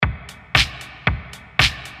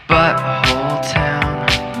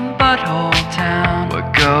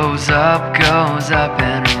goes up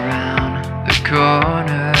and around the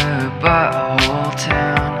corner, butthole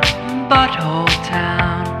town, butthole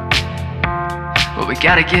town. But we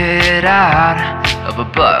gotta get out of a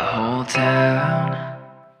butthole town.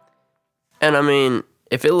 And I mean,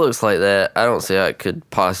 if it looks like that, I don't see how it could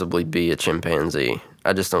possibly be a chimpanzee.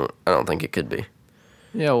 I don't think it could be.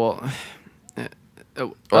 Yeah, well...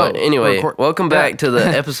 Anyway, welcome back to the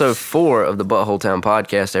episode 4 of the Butthole Town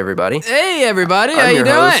podcast, everybody. Hey, everybody. How you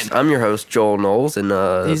doing? I'm your host, Joel Knowles, and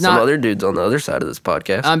other dudes on the other side of this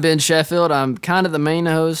podcast. I'm Ben Sheffield. I'm kind of the main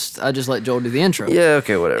host. I just let Joel do the intro. Yeah,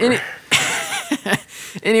 okay, whatever.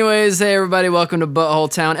 Anyways, hey, everybody. Welcome to Butthole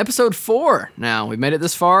Town, episode 4 now. We've made it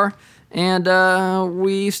this far, and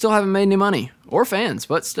we still haven't made any money or fans,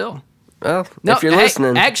 but still. Well, if you're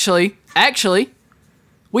listening. Actually,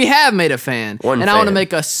 we have made a fan. One and fan. I want to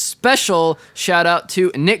make a special shout out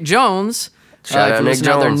to Nick Jones. Shout out Nick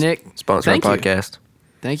Jones. Nick, sponsor our podcast.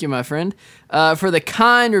 Thank you, my friend, for the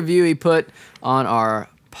kind review he put on our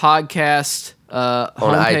podcast homepage,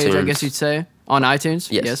 iTunes. I guess you'd say. On iTunes?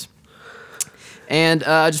 Yes. And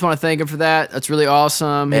I just want to thank him for that. That's really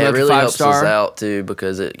awesome. It really helps us out, too,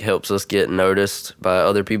 because it helps us get noticed by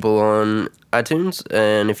other people on iTunes.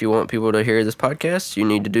 And if you want people to hear this podcast, you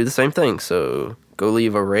need to do the same thing. So go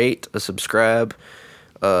leave a rate, a subscribe,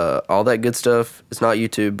 all that good stuff. It's not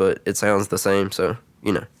YouTube, but it sounds the same. So,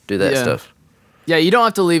 do that stuff. Yeah, you don't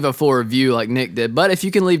have to leave a full review like Nick did. But if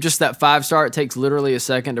you can leave just that 5-star, it takes literally a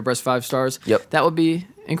second to press 5 stars. Yep. That would be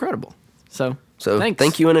incredible. So thanks.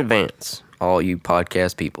 Thank you in advance, all you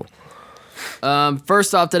podcast people.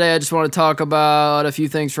 First off today, I just want to talk about a few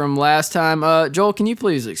things from last time. Joel, can you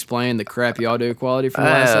please explain the crappy audio quality from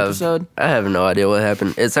last episode? I have no idea what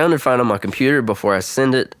happened. It sounded fine on my computer before I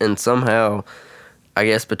send it, and somehow, I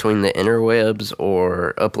guess between the interwebs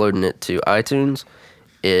or uploading it to iTunes,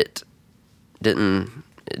 it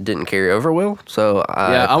didn't carry over well. So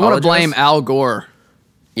I want to blame Al Gore.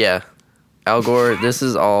 Yeah, Al Gore. This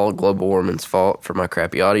is all global warming's fault for my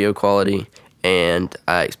crappy audio quality. And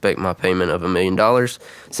I expect my payment of $1 million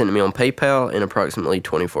sent to me on PayPal in approximately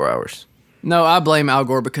 24 hours. No, I blame Al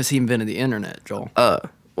Gore because he invented the internet, Joel.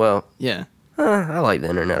 Well. Yeah. I like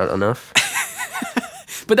the internet enough.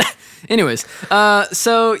 But anyways, it's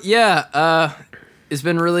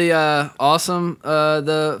been really awesome,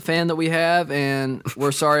 the fan that we have, and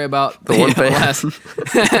we're sorry about the one fan.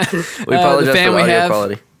 We apologize for the audio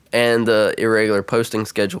quality. And the irregular posting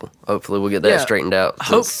schedule. Hopefully we'll get that straightened out.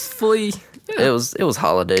 Hopefully. Yeah. It was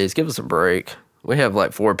holidays. Give us a break. We have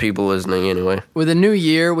like 4 people listening anyway. With a new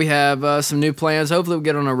year, we have some new plans. Hopefully we'll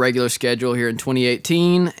get on a regular schedule here in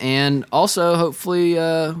 2018. And also, hopefully,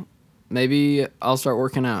 maybe I'll start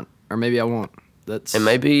working out. Or maybe I won't. And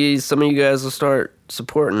maybe some of you guys will start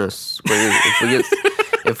supporting us.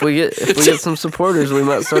 If we get some supporters, we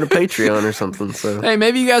might start a Patreon or something. So hey,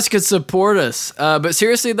 maybe you guys could support us. But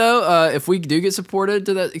seriously though, if we do get supported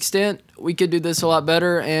to that extent, we could do this a lot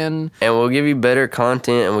better, and we'll give you better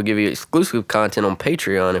content, and we'll give you exclusive content on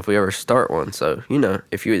Patreon if we ever start one. So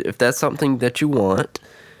if that's something that you want,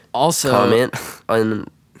 also comment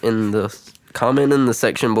in the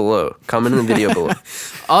section below. Comment in the video below.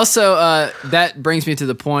 Also, that brings me to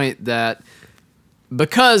the point that,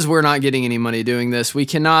 because we're not getting any money doing this, we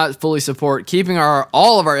cannot fully support keeping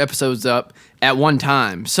all of our episodes up at one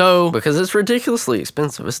time. So because it's ridiculously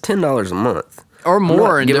expensive. It's $10 a month or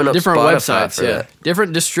more in different websites. Yeah,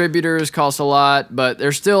 different distributors cost a lot, but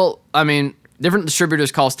they're still. I mean, different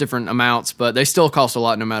distributors cost different amounts, but they still cost a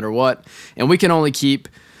lot no matter what. And we can only keep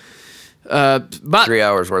about 3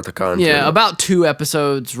 hours worth of content. Yeah, about 2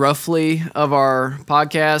 episodes roughly of our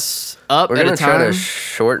podcasts up at a time. We're going to try to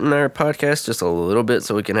shorten our podcast just a little bit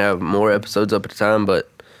so we can have more episodes up at a time, but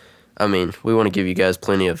I mean, we want to give you guys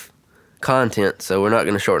plenty of content, so we're not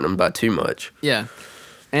going to shorten them by too much. Yeah.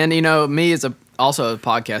 And me as also a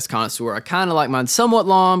podcast connoisseur, I kind of like mine somewhat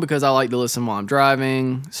long because I like to listen while I'm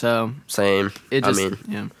driving. So same.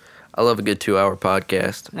 Yeah. I love a good 2-hour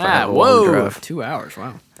podcast. Whoa, 2 hours,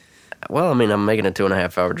 wow. Well, I mean, I'm making a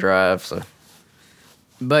 2.5-hour drive, so.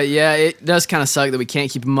 But yeah, it does kind of suck that we can't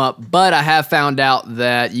keep them up. But I have found out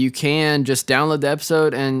that you can just download the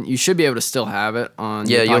episode, and you should be able to still have it on.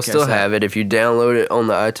 Yeah, you'll still app. have it if you download it on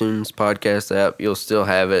the iTunes podcast app. You'll still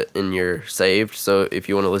have it in your saved. So if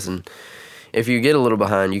you want to listen, if you get a little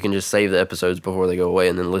behind, you can just save the episodes before they go away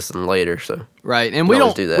and then listen later. So right, and we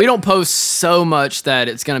don't post so much that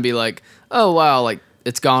it's gonna be like, oh wow, like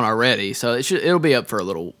it's gone already. So it'll be up for a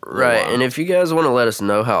little right. while. And if you guys want to let us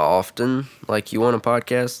know how often like you want a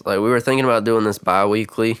podcast, like we were thinking about doing this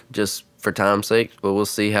bi-weekly just for time's sake, but we'll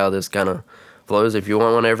see how this kind of flows. If you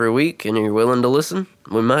want one every week and you're willing to listen,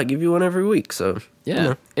 we might give you one every week. So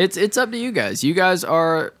Yeah, it's up to you guys. You guys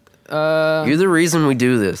are. You're the reason we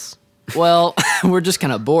do this. Well, we're just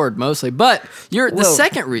kind of bored mostly, but you're the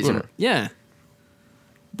second reason. Yeah.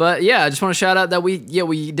 But yeah, I just want to shout out that we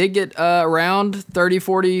did get around 30,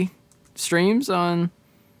 40 streams on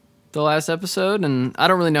the last episode, and I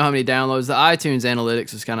don't really know how many downloads. The iTunes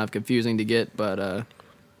analytics is kind of confusing to get, but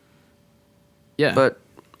yeah. But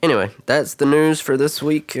anyway, that's the news for this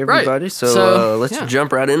week, everybody. Right. So let's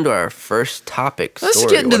jump right into our first topic. Let's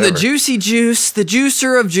get into the juicy juice, the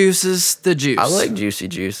juicer of juices, the juice. I like juicy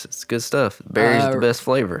juice. It's good stuff. Berry's the best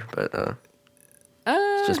flavor, but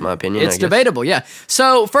it's just my opinion. It's debatable, yeah.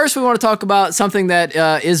 So first we want to talk about something that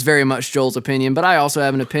is very much Joel's opinion, but I also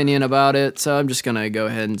have an opinion about it, so I'm just going to go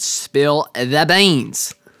ahead and spill the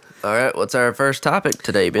beans. All right, what's our first topic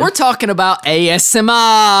today, Ben? We're talking about ASMR.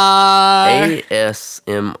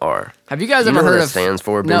 ASMR. Have you guys ever heard what of? That stands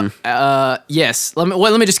for, Ben? No, yes. Let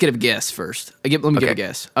me just get a guess first. Let me get a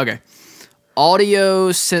guess. Okay.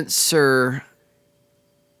 Audio sensor.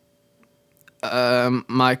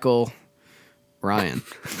 Michael Ryan.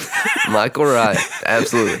 Michael Ryan.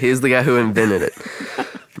 Absolutely. He's the guy who invented it.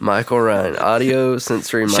 Michael Ryan. Audio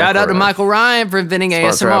sensory. Shout out to Michael Ryan for inventing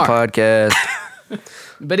Sponsor ASMR. Our podcast.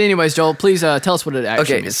 But anyways, Joel, please tell us what it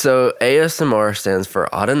actually means. So ASMR stands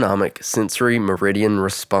for Autonomic Sensory Meridian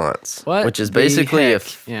Response, What which is the basically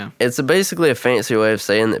heck? it's basically a fancy way of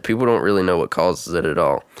saying that people don't really know what causes it at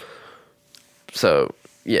all. So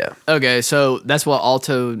yeah. Okay, so that's what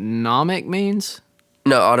autonomic means?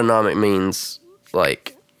 No, autonomic means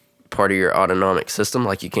like part of your autonomic system,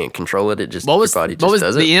 like you can't control it. It just your body just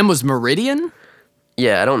does it. The M was meridian?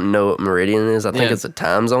 Yeah, I don't know what meridian is. I think it's a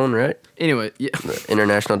time zone, right? Anyway, yeah. The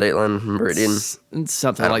International Dateline Meridian.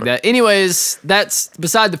 Something like that. Anyways, that's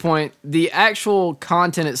beside the point. The actual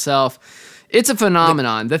content itself, it's a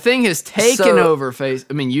phenomenon. The thing has taken over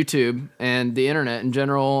YouTube and the internet in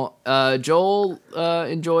general. Joel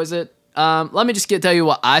enjoys it. Let me just tell you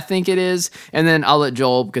what I think it is, and then I'll let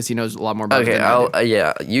Joel, because he knows a lot more about it than I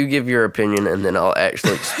do. You give your opinion, and then I'll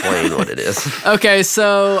actually explain what it is. Okay,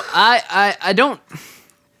 so I don't.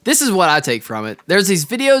 This is what I take from it. There's these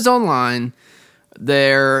videos online.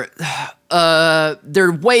 They're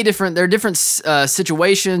way different. There are different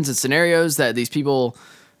situations and scenarios that these people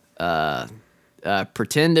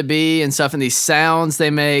pretend to be and stuff, and these sounds they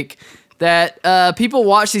make. That people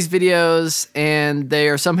watch these videos and they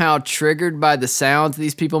are somehow triggered by the sounds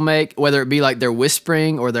these people make, whether it be like they're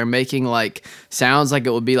whispering or they're making like sounds like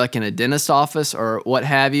it would be like in a dentist's office or what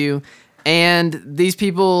have you. And these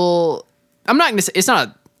people, I'm not going to say, it's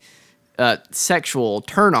not a sexual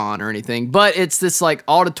turn on or anything, but it's this like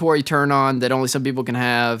auditory turn on that only some people can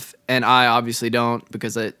have. And I obviously don't,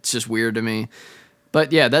 because it's just weird to me.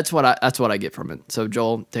 But yeah, that's what I get from it. So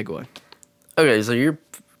Joel, take away. Okay, so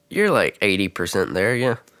you're like 80% there,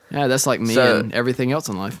 yeah. Yeah, that's like me and everything else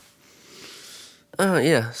in life. Oh,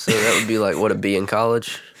 yeah. So that would be like what a B in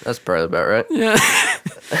college. That's probably about right. Yeah.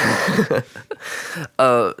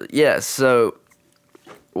 Yeah, so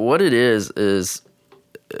what it is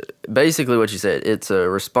basically what you said. It's a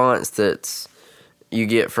response that's you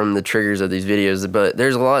get from the triggers of these videos, but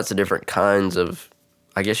there's lots of different kinds of,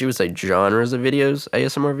 I guess you would say, genres of videos,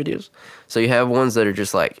 ASMR videos. So you have ones that are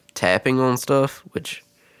just like tapping on stuff, which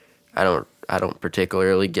I don't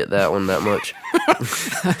particularly get that one that much.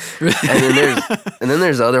 and then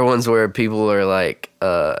there's other ones where people are like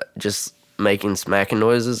just making smacking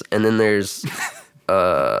noises, and then there's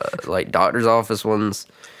like doctor's office ones,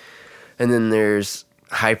 and then there's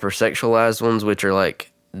hypersexualized ones, which are like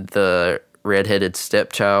the redheaded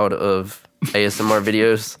stepchild of ASMR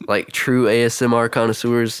videos. Like true ASMR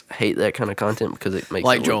connoisseurs hate that kind of content because it makes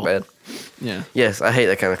it look bad. Yeah. Yes, I hate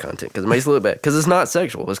that kind of content because it makes it look bad. Because it's not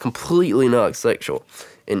sexual. It's completely not sexual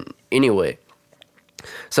in any way.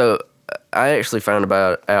 So I actually found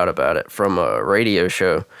out about it from a radio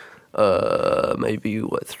show maybe,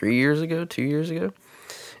 2 years ago?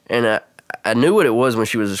 And I knew what it was when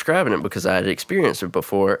she was describing it because I had experienced it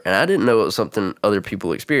before, and I didn't know it was something other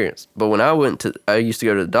people experienced. But when I used to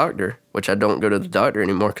go to the doctor, which I don't go to the doctor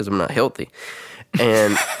anymore because I'm not healthy.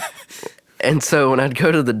 And and so when I'd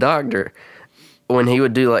go to the doctor, when he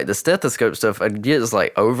would do like the stethoscope stuff, I'd get this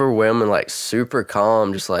like overwhelming, like super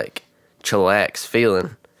calm, just like chillax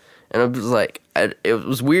feeling. And it was like, it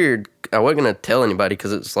was weird. I wasn't going to tell anybody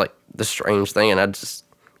because it's like the strange thing. And I just,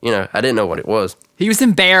 I didn't know what it was. He was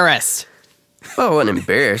embarrassed. Well, I wasn't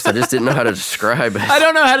embarrassed. I just didn't know how to describe it. I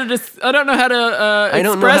don't know how to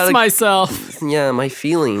express myself. Yeah, my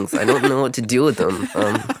feelings. I don't know what to do with them.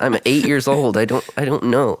 I'm 8 years old. I don't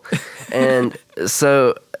know. And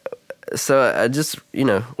so I just,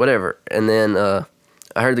 whatever. And then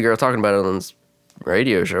I heard the girl talking about it on this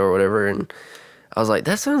radio show or whatever, and I was like,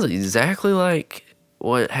 that sounds exactly like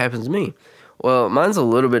what happens to me. Well, mine's a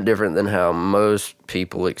little bit different than how most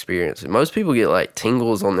people experience it. Most people get like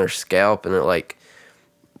tingles on their scalp, and it like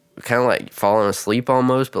kind of like falling asleep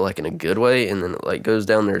almost, but like in a good way, and then it like goes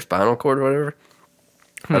down their spinal cord or whatever.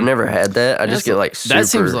 I've never had that. I just get like super. That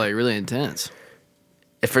seems like really intense.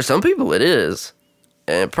 For some people, it is.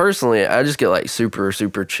 And personally, I just get like super,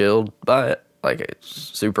 super chilled by it. Like it's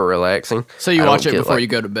super relaxing. So you watch it before you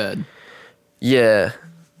go to bed? Yeah.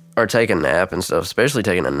 Or take a nap and stuff. Especially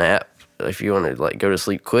taking a nap. If you want to like go to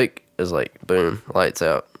sleep quick, it's like boom, lights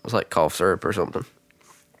out. It's like cough syrup or something.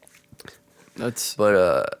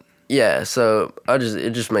 Yeah, so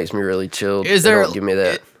it just makes me really chilled. Give me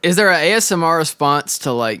that. Is there an ASMR response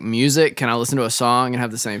to like music? Can I listen to a song and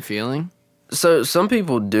have the same feeling? So some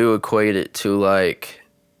people do equate it to like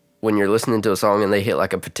when you're listening to a song and they hit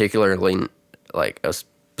like a particularly like a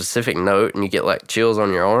specific note and you get like chills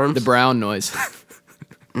on your arms. The brown noise.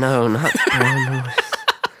 No, not the brown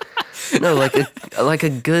noise. No, like a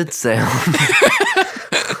good sound.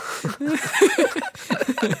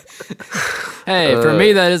 Hey, for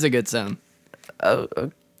me that is a good sound. I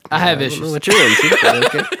have issues. What you're into?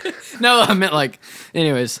 Okay. No, I meant like.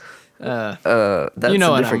 Anyways. That's you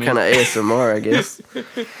know a different kind of ASMR, I guess.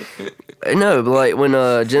 No, but like when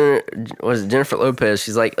Jennifer Lopez,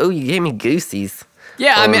 she's like, "Oh, you gave me goosies."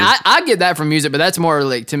 Yeah, I mean, I get that from music, but that's more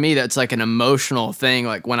like, to me, that's like an emotional thing.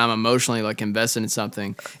 Like when I'm emotionally like invested in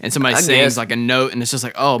something, and somebody sings like a note, and it's just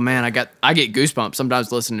like, oh man, I get goosebumps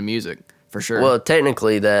sometimes listening to music for sure. Well,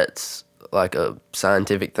 technically, that's like a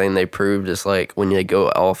scientific thing they proved. It's like when you go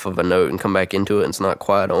off of a note and come back into it, and it's not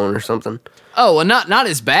quiet on or something. Oh, well, not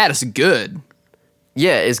as bad. It's good.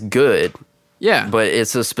 Yeah, it's good. Yeah, but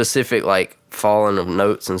it's a specific like falling of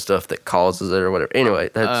notes and stuff that causes it or whatever. Anyway,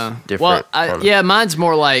 that's different. Well, mine's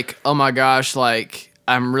more like, oh my gosh, like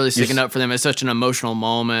I'm really sticking up for them. It's such an emotional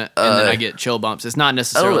moment, and then I get chill bumps. It's not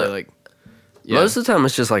necessarily like. Yeah. Most of the time,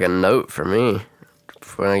 it's just like a note for me.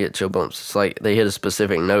 When I get chill bumps, it's like they hit a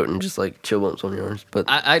specific note and just like chill bumps on your arms. But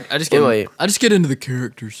I just get anyway, I just get into the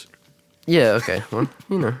characters. Yeah. Okay. Well,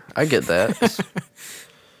 I get that.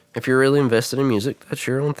 If you're really invested in music, that's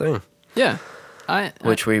your own thing. Yeah.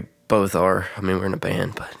 Which we both are. I mean, we're in a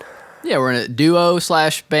band, but yeah, we're in a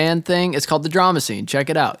duo/band thing. It's called The Drama Scene. Check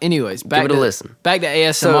it out. Anyways, give it a listen. Back to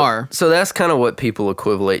ASMR. So that's kind of what people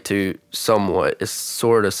equivalate to somewhat. It's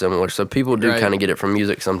sort of similar. So people do kind of get it from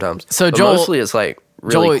music sometimes. So but Joel, mostly it's like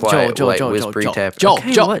really quiet, like whispery tap. Joel,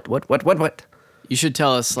 What? You should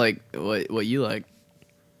tell us like what you like.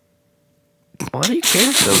 Why do you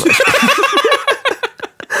care so much?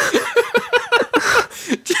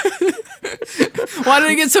 Why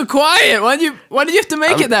did it get so quiet? Why do you have to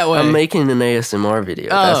make it that way? I'm making an ASMR video.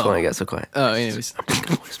 That's why I got so quiet. Oh, anyways. I'm just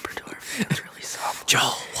gonna whisper to her. That's really soft.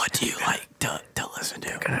 Joel, what do you like to listen to?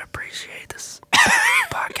 They're gonna appreciate this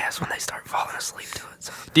podcast when they start falling asleep to it.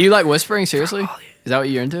 So. Do you like whispering? Seriously? Is that what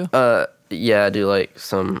you're into? Yeah, I do like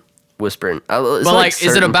some whispering. But like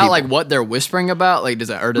is it about like what they're whispering about? Like,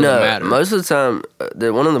 does it matter? Most of the time,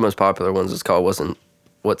 one of the most popular ones is called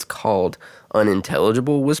what's called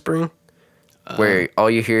unintelligible whispering. Where all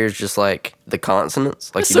you hear is just like the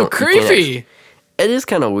consonants. Like that's so creepy. It is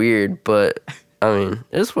kind of weird, but I mean,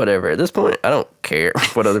 it's whatever. At this point, I don't care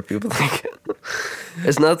what other people think.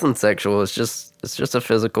 It's nothing sexual. It's just a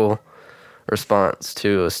physical response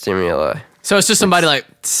to a stimuli. So it's just somebody like.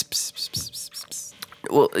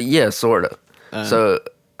 Well, yeah, sort of. So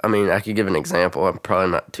I mean, I could give an example. I'm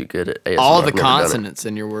probably not too good at ASMR. All the consonants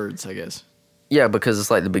in your words, I guess. Yeah, because it's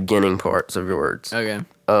like the beginning parts of your words. Okay.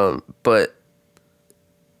 But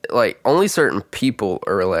like only certain people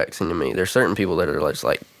are relaxing to me. There's certain people that are just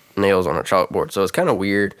like nails on a chalkboard. So it's kind of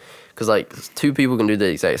weird because like two people can do the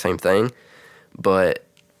exact same thing, but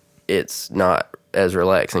it's not as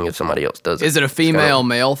relaxing if somebody else does it. Is it a female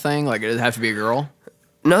male thing? Like, does it have to be a girl?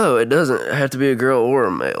 No, it doesn't have to be a girl or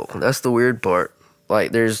a male. That's the weird part.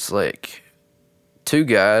 Like, there's like two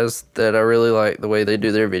guys that I really like the way they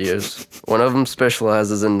do their videos. One of them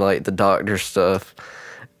specializes in like the doctor stuff,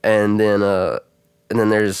 and then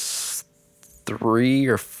there's 3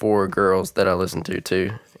 or 4 girls that I listen to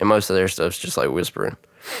too, and most of their stuff's just like whispering.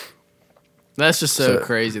 That's just so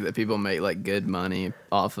crazy that people make like good money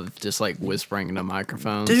off of just like whispering into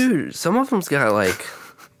microphones. Dude, some of them's got like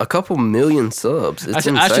a couple million subs. It's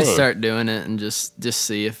insane. I should start doing it and just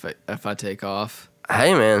see if I take off.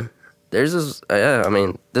 Hey man, there's this. I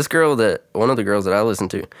mean, one of the girls that I listen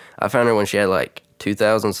to, I found her when she had like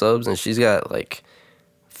 2,000 subs, and she's got like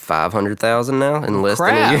 500,000 now in less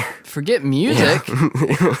than a year. Forget music. Yeah.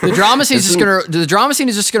 The drama scene is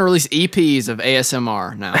just gonna release EPs of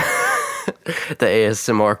ASMR now. The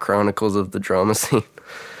ASMR chronicles of the drama scene.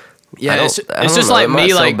 Yeah, it's I don't just know, like it might me,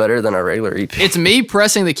 sell like better than our regular EP. it's me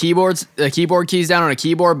pressing the keyboard keys down on a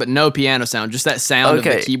keyboard, but no piano sound, just that sound of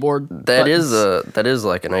the keyboard. That is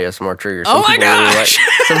like an ASMR trigger. Oh my gosh!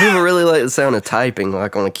 gosh! Some people really like the sound of typing,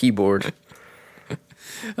 like on a keyboard.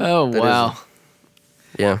 Oh wow.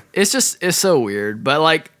 Yeah. It's so weird, but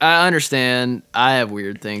like I understand. I have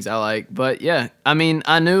weird things I like, but yeah, I mean,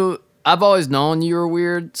 I've always known you were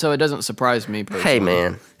weird, so it doesn't surprise me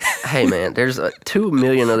personally. Hey man, there's 2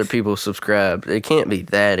 million other people subscribed. It can't be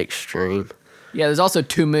that extreme. Yeah, there's also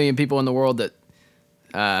 2 million people in the world that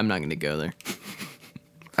I'm not going to go there.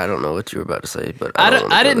 I don't know what you were about to say, but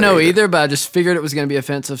I didn't know either, but I just figured it was going to be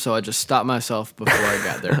offensive, so I just stopped myself before I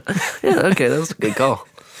got there. Yeah, okay, that was a good call.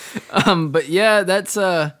 But yeah, that's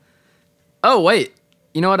oh wait,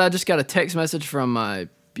 you know what? I just got a text message from my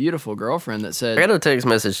beautiful girlfriend that said I got a text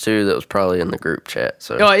message too that was probably in the group chat.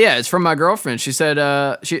 So oh yeah, it's from my girlfriend. She said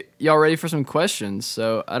y'all ready for some questions?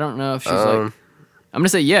 So I don't know if she's like I'm gonna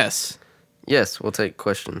say yes. Yes, we'll take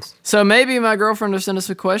questions. So maybe my girlfriend will send us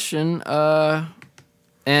a question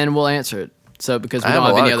and we'll answer it. So because we don't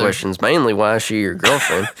have any other questions, mainly why is she your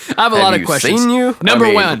girlfriend? I have a lot of questions. Seen you?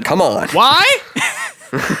 Number one, come on. why?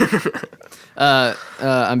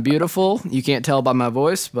 I'm beautiful. You can't tell by my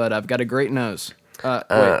voice, but I've got a great nose.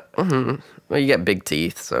 Well, you got big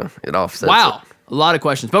teeth, so it offsets. Wow, a lot of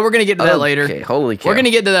questions, but we're gonna get to that later. Okay, holy cow. We're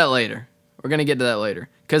gonna get to that later.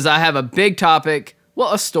 Because I have a big topic.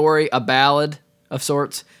 Well, a story, a ballad of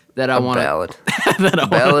sorts that I want. Ballad.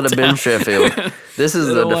 Ballad of Ben Sheffield. This is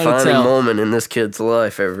the defining moment in this kid's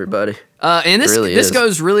life, everybody. And this really this is.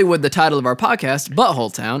 goes really with the title of our podcast,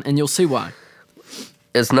 Butthole Town, and you'll see why.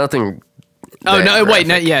 It's nothing. Oh no!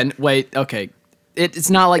 graphic. Wait. Okay, it's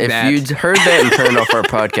not like that. If you heard that and turned off our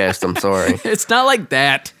podcast, I'm sorry. It's not like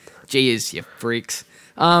that. Jeez, you freaks.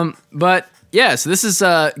 But yeah, so this is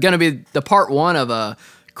going to be the part one of a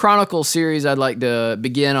chronicle series I'd like to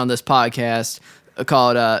begin on this podcast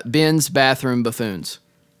called Ben's Bathroom Buffoons.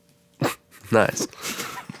 Nice.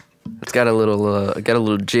 It's got a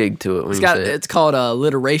little jig to it when you say it. It's called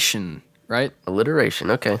alliteration, right?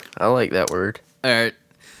 Alliteration. Okay, I like that word. All right.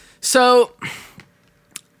 So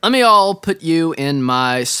let me all put you in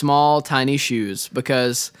my small, tiny shoes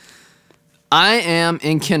because I am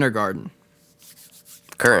in kindergarten.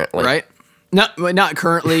 Currently. Right? No, not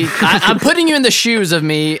currently. I'm putting you in the shoes of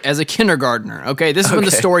me as a kindergartner, okay? This is when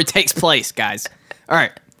the story takes place, guys. All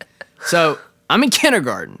right. So I'm in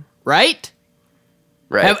kindergarten, right?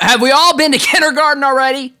 Right. Have we all been to kindergarten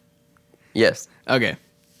already? Yes. Okay.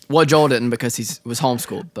 Well, Joel didn't because he was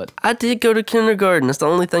homeschooled, but I did go to kindergarten. That's the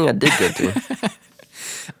only thing I did go to.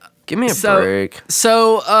 Give me a break.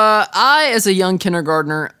 So, I, as a young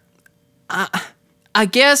kindergartner, I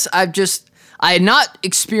guess I had not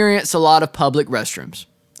experienced a lot of public restrooms,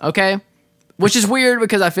 okay? Which is weird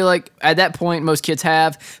because I feel like at that point most kids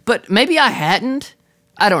have, but maybe I hadn't.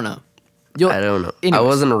 I don't know. I don't know. Anyways. I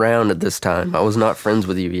wasn't around at this time. I was not friends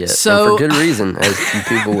with you yet. So, and for good reason, as you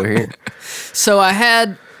people were here. So I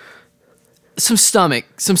had some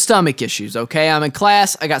stomach issues, okay? I'm in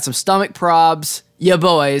class. I got some stomach probs. Ya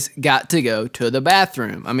boys got to go to the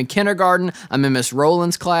bathroom. I'm in kindergarten. I'm in Miss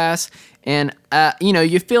Rowland's class. And,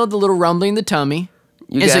 you feel the little rumbling in the tummy.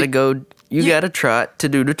 You gotta go. You gotta trot to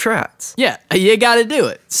do the trots. Yeah, you gotta do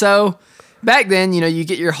it. So back then, you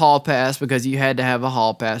get your hall pass because you had to have a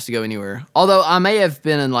hall pass to go anywhere. Although I may have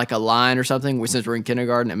been in like a line or something, since we're in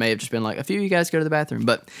kindergarten, it may have just been like a few of you guys go to the bathroom.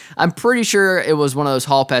 But I'm pretty sure it was one of those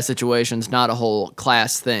hall pass situations, not a whole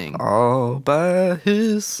class thing. All by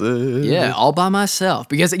himself. Yeah, all by myself.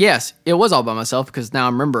 Because yes, it was all by myself because now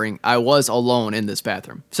I'm remembering I was alone in this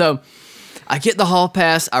bathroom. So I get the hall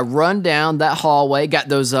pass. I run down that hallway. Got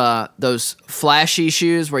those flashy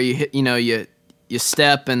shoes where you hit, you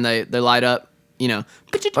step and they light up,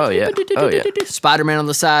 Oh, yeah. Oh, yeah. Spider-Man on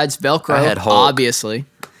the sides, Velcro, I had Hulk. obviously.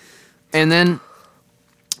 And then,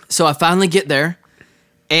 so I finally get there,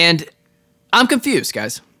 and I'm confused,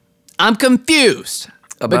 guys. I'm confused.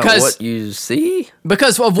 About what you see?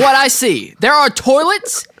 Because of what I see. There are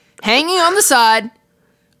toilets hanging on the side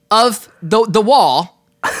of the wall,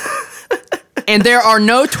 and there are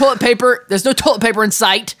no toilet paper. There's no toilet paper in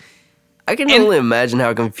sight. I can only imagine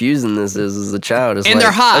how confusing this is as a child. It's and like,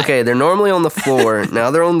 they're high. Okay, they're normally on the floor.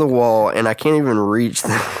 Now they're on the wall, and I can't even reach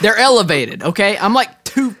them. They're elevated, okay? I'm like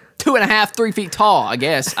 2.5, 3 feet tall, I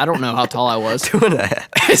guess. I don't know how tall I was.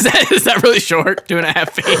 2.5. Is that really short? 2.5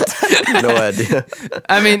 feet? No idea.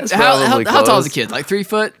 I mean, how tall is a kid? Like 3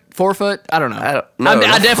 foot? 4 foot? I don't know.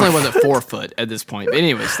 I definitely wasn't 4 foot at this point. But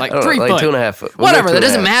anyways, like 3 foot. Like 2.5 foot. Whatever, that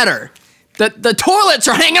doesn't matter. The toilets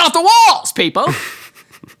are hanging off the walls, people.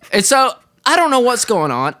 And so I don't know what's going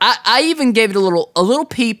on. I even gave it a little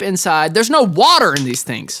peep inside. There's no water in these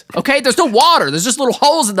things, okay? There's no water. There's just little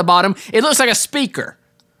holes at the bottom. It looks like a speaker.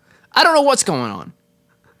 I don't know what's going on.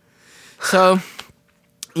 So,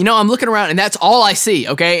 I'm looking around, and that's all I see,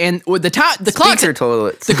 okay? And with the clock's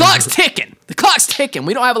toilets. The clock's ticking. The clock's ticking.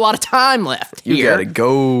 We don't have a lot of time left here. You gotta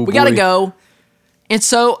go, We gotta go. And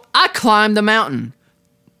so I climbed the mountain.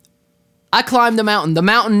 The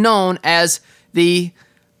mountain known as the...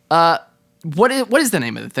 What is the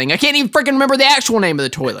name of the thing? I can't even freaking remember the actual name of the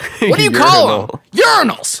toilet. What do you call them?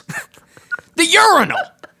 Urinals. The urinal.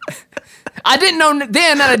 I didn't know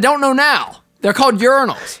then and I don't know now. They're called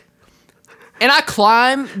urinals. And I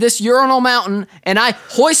climb this urinal mountain and I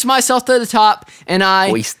hoist myself to the top and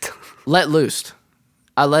I let loose.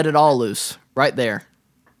 I let it all loose right there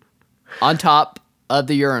on top of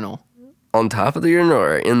the urinal. On top of the urinal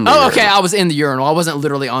or in the urinal? Okay, I was in the urinal. I wasn't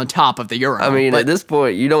literally on top of the urinal. I mean, at this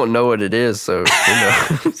point, you don't know what it is, so who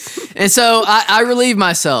knows? And so I relieve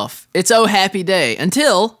myself. It's oh happy day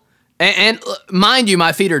until, and mind you,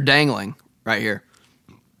 my feet are dangling right here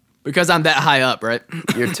because I'm that high up, right?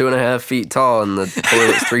 You're 2.5 feet tall and the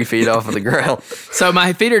toilet's 3 feet off of the ground. So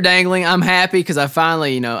my feet are dangling. I'm happy because I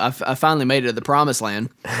finally, I finally made it to the promised land.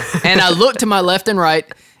 And I look to my left and right,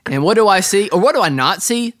 and what do I see? Or what do I not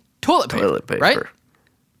see? Toilet paper, right?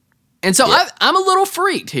 And so I'm a little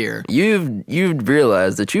freaked here. You've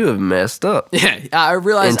realized that you have messed up. Yeah, I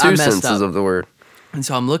realized I messed up. In 2 senses of the word. And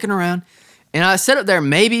so I'm looking around, and I sit up there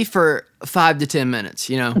maybe for 5 to 10 minutes,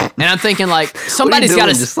 And I'm thinking like somebody's got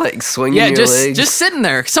to just like swinging your legs. just sitting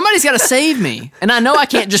there. Somebody's got to save me, and I know I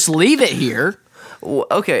can't just leave it here. Well,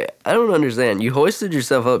 okay, I don't understand. You hoisted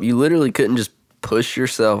yourself up. You literally couldn't just push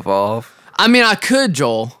yourself off. I mean, I could,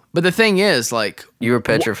 Joel. But the thing is, like... You were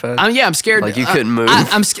petrified? I'm scared. Like you couldn't move?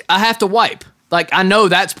 I have to wipe. Like, I know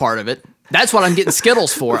that's part of it. That's what I'm getting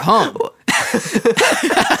Skittles for at home.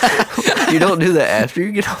 You don't do that after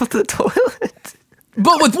you get off the toilet?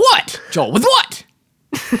 But with what, Joel? With what?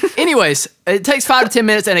 Anyways, it takes 5 to 10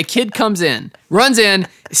 minutes, and a kid comes in, runs in,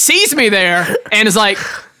 sees me there, and is like,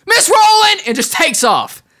 Miss Rowland, and just takes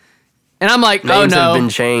off. And I'm like, Names oh no. have been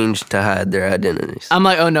changed to hide their identities. I'm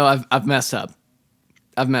like, oh no, I've messed up.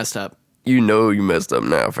 I've messed up. You know you messed up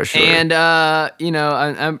now for sure. And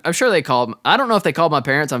I'm sure they called. I don't know if they called my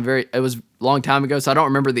parents. It was a long time ago, so I don't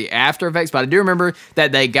remember the after effects. But I do remember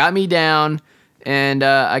that they got me down, and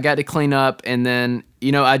I got to clean up. And then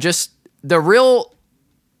the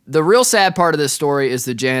real sad part of this story is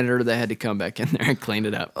the janitor that had to come back in there and clean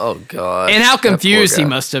it up. Oh God! And how confused he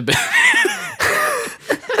must have been.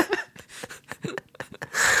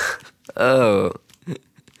 Oh.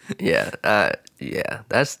 Yeah,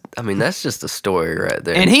 that's just a story right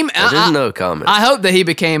there. And there's no comment. I hope that he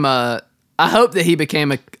became a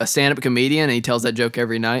stand-up comedian and he tells that joke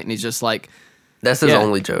every night and he's just like, that's his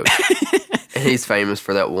only joke. And he's famous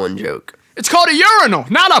for that one joke. It's called a urinal,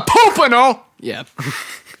 not a poopanal. Yeah.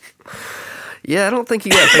 Yeah, I don't think he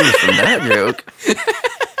got famous from that joke.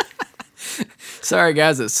 Sorry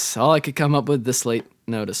guys, that's all I could come up with this late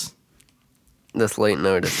notice. This late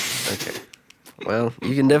notice. Okay. Well,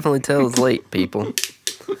 you can definitely tell it's late, people.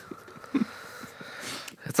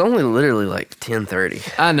 It's only literally like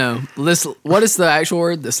 10:30. I know. What is the actual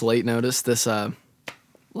word? This late notice? This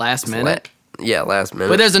last minute? Yeah, last minute.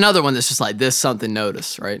 But there's another one that's just like this something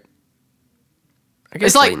notice, right? I guess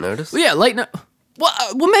it's like, late notice. Yeah, late notice. Well,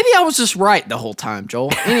 maybe I was just right the whole time,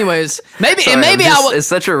 Joel. Anyways, maybe Sorry, and maybe I was. It's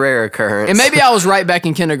such a rare occurrence. And maybe I was right back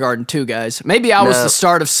in kindergarten too, guys. Maybe I was the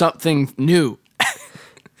start of something new.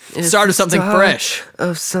 Start of something fresh.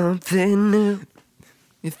 Of something new.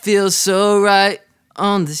 It feels so right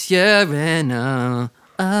on this year and oh.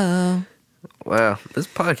 Wow, this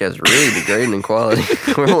podcast is really degrading in quality.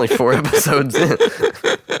 We're only 4 episodes in.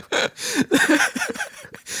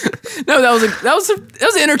 No, that was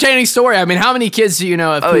an entertaining story. I mean, how many kids do you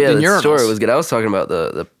know have pooped in urinals? The story was good. I was talking about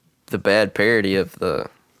the bad parody of the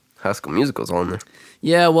High School Musicals on there.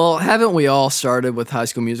 Yeah, well, haven't we all started with High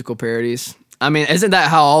School Musical parodies? I mean, isn't that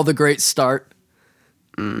how all the greats start?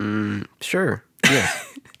 Sure. Yeah.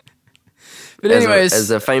 But anyways,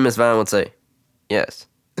 as a famous Vine would say, yes.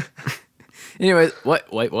 Anyways,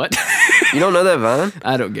 what? Wait, what? You don't know that Vine?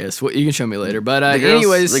 I don't guess. Well, you can show me later. But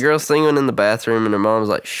the girl's singing in the bathroom, and her mom's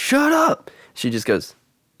like, "Shut up!" She just goes,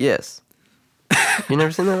 "Yes." You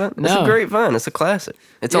never seen that Vine? No. It's a great Vine. It's a classic.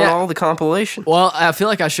 It's on all the compilations. Well, I feel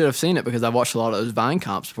like I should have seen it because I've watched a lot of those Vine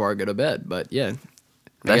comps before I go to bed. But yeah,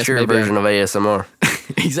 that's your version of ASMR.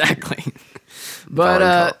 Exactly. But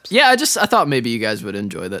I thought maybe you guys would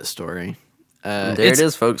enjoy that story. There it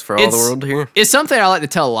is, folks, for all the world to hear. It's something I like to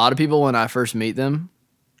tell a lot of people when I first meet them.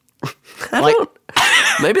 I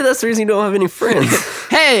Maybe that's the reason you don't have any friends.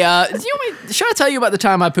 Hey, should I tell you about the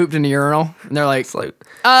time I pooped in the urinal? And they're like, It's like,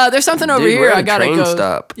 there's something over dude, here. we're at I a gotta train go.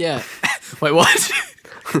 stop. Yeah. Wait, what?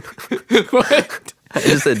 What? I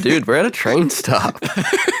just said, dude, we're at a train stop.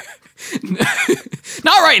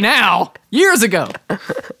 Not right now. Years ago.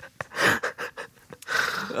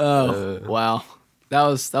 Oh, wow. That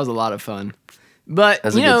was a lot of fun. But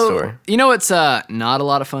That's a good story. You know what's not a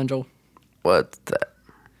lot of fun, Joel? What's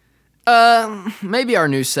that? Maybe our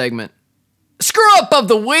new segment. Screw up of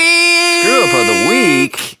the week. Screw up of the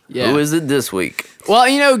week. Yeah. Who is it this week?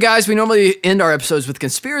 Well, guys, we normally end our episodes with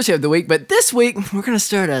conspiracy of the week, but this week we're gonna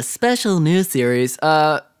start a special news series.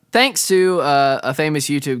 Thanks to a famous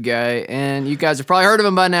YouTube guy, and you guys have probably heard of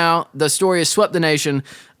him by now. The story has swept the nation.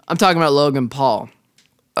 I'm talking about Logan Paul.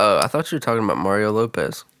 I thought you were talking about Mario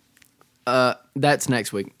Lopez. That's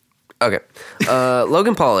next week. Okay.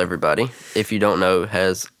 Logan Paul, everybody, if you don't know,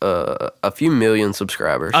 has a few million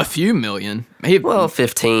subscribers. A few million.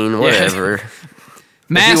 15, whatever.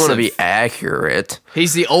 Massive. If you want to be accurate.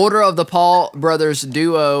 He's the older of the Paul brothers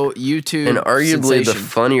duo YouTube And arguably the sensation.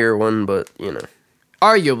 funnier one, but,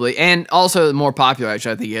 Arguably, and also the more popular,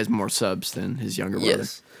 actually. I think he has more subs than his younger brother.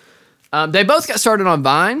 Yes. They both got started on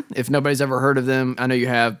Vine. If nobody's ever heard of them, I know you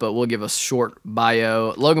have, but we'll give a short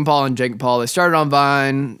bio. Logan Paul and Jake Paul, they started on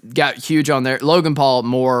Vine, got huge on there. Logan Paul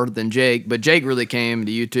more than Jake, but Jake really came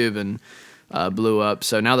to YouTube and blew up.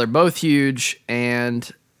 So now they're both huge,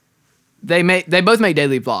 and they both make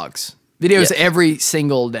daily vlogs. Videos Yes. every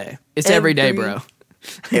single day. It's every day, bro.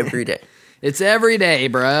 Every day. It's every day,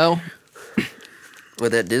 bro.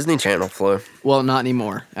 With that Disney Channel flow. Well, not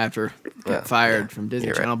anymore after got Yeah, fired from Disney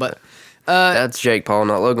you're right. Channel, but That's Jake Paul,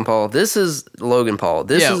 not Logan Paul. This is Logan Paul.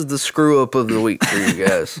 This Yeah. is the screw up of the week for you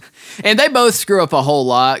guys. and they both screw up a whole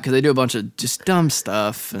lot because they do a bunch of just dumb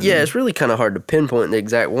stuff. And Yeah, it's really kind of hard to pinpoint the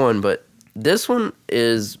exact one, but this one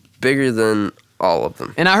is bigger than all of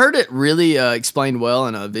them. And I heard it really explained well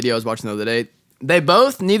in a video I was watching the other day.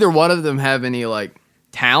 Neither one of them have any like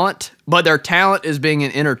talent, but their talent is being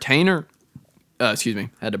an entertainer. Excuse me,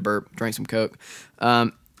 had to burp, drank some Coke.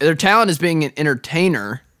 Their talent is being an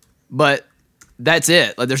entertainer, but that's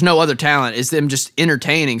it. Like, there's no other talent. It's them just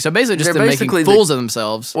entertaining. So basically, just They're them making basically fools of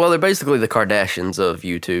themselves. Well, they're basically the Kardashians of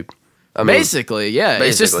YouTube. I mean, Basically, yeah.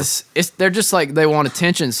 basically. It's just they're just like they want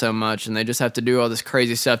attention so much, and they just have to do all this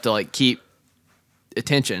crazy stuff to like keep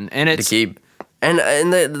attention. And to it's keep. And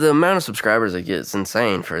the amount of subscribers they get is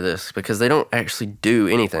insane for this because they don't actually do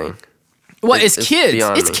anything. it's it's kids.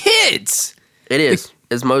 beyond It's me. kids. It is.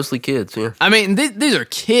 It's mostly kids, yeah. I mean, these are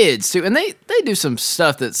kids too, and they do some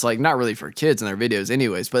stuff that's like not really for kids in their videos,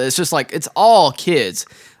 anyways. But it's just like it's all kids,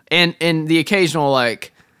 and the occasional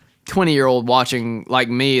like 20-year-old watching like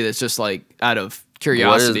me that's just like out of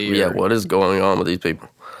curiosity. What is going on with these people?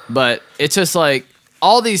 But it's just like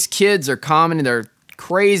all these kids are commenting, they're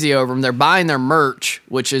crazy over them. They're buying their merch,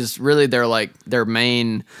 which is really their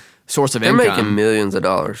main source of They're income. making millions of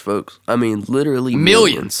dollars, folks. I mean, literally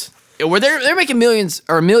Millions. Where they're making millions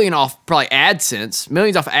or $1 million off probably AdSense,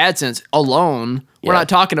 millions off AdSense alone. We're Yeah. not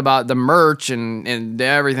talking about the merch and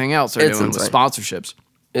everything else they're It's doing insane. with sponsorships.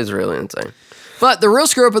 It's really insane. But the real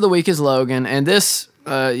screw up of the week is Logan, and this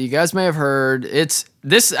you guys may have heard.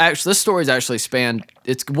 This story's actually spanned.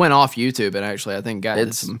 It went off YouTube and actually I think got into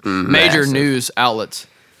It's some major massive. news outlets.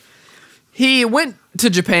 He went to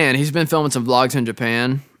Japan. He's been filming some vlogs in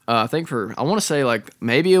Japan. I think for, I want to say like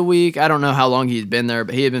maybe a week. I don't know how long he'd been there,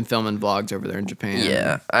 but he had been filming vlogs over there in Japan.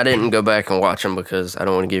 Yeah, I didn't go back and watch him because I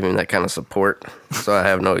don't want to give him that kind of support. So I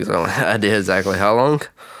have no idea exactly how long.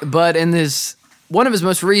 But in one of his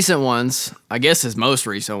most recent ones, I guess his most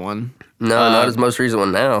recent one. No, not his most recent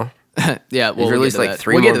one now. Yeah, well, we'll released get to like that.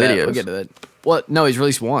 3 We'll more get to that. videos. We'll get to that. Well, no, he's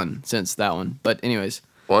released one since that one. But anyways.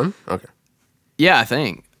 One? Okay. Yeah, I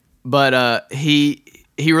think. But he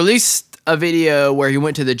released a video where he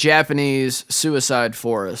went to the Japanese suicide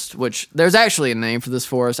forest, which there's actually a name for this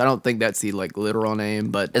forest. I don't think that's the like literal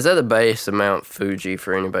name, but Is that the base of Mount Fuji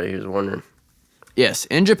for anybody who's wondering? yes,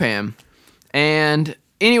 in Japan. And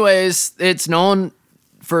anyways, it's known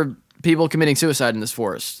for people committing suicide in this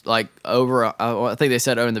forest. Like over, I think they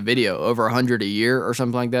said in the video, over 100 a year or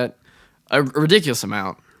something like that. A ridiculous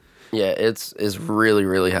amount. Yeah, it's really,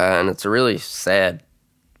 really high, and it's a really sad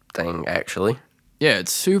thing, actually. Yeah,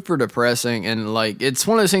 it's super depressing, and like it's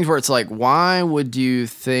one of those things where it's like, why would you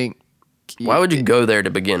think? Why would you go there to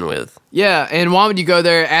begin with? Yeah, and why would you go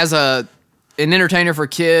there as an entertainer for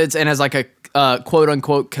kids and as like a quote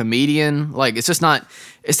unquote comedian? Like it's not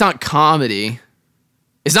comedy.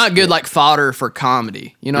 It's not good like fodder for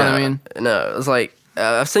comedy. You know what I mean? No, it's like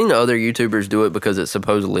I've seen other YouTubers do it because it's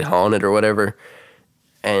supposedly haunted or whatever,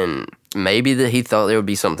 and maybe that he thought there would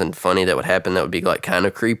be something funny that would happen that would be like kind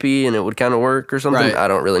of creepy and it would kind of work or something. Right. I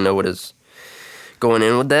don't really know what is going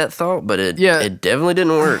in with that thought, but it definitely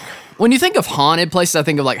didn't work. When you think of haunted places, I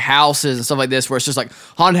think of like houses and stuff like this, where it's just like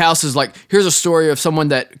haunted houses. Like, here's a story of someone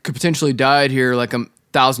that could potentially died here like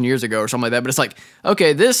 1,000 years ago or something like that. But it's like,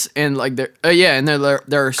 okay, this and like their and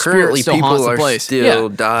their spirit still haunts the place. Still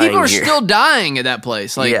dying. People are here. still dying at that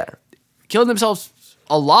place. Like, killing themselves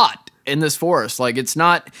a lot in this forest. Like, it's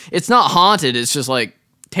not haunted. It's just like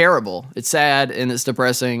terrible. It's sad and it's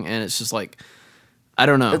depressing and it's just like, I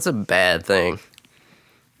don't know. It's a bad thing.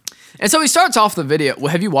 And so he starts off the video.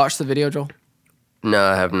 Well, have you watched the video, Joel? No,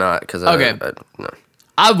 I have not. No.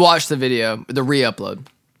 I've watched the video, the re-upload.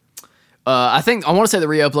 I want to say the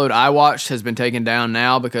re-upload I watched has been taken down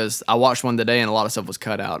now because I watched one today and a lot of stuff was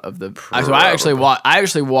cut out of the. So I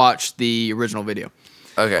actually watched the original video.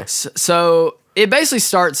 Okay. So it basically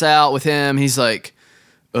starts out with him. He's like,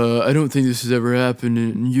 I don't think this has ever happened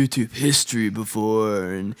in YouTube history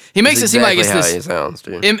before, and he makes it seem like it's this. He sounds,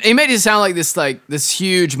 dude. He made it sound like this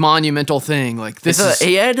huge monumental thing. Like this is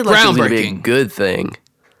he acted like it was gonna be a good thing.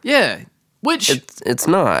 Yeah, which it's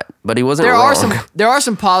not. But he wasn't. There are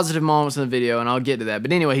some positive moments in the video, and I'll get to that.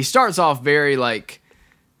 But anyway, he starts off very like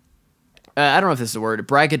I don't know if this is a word,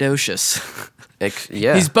 braggadocious.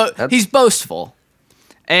 He's boastful.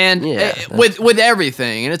 And with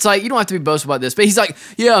everything. And it's like, you don't have to be boastful about this. But he's like,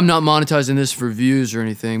 yeah, I'm not monetizing this for views or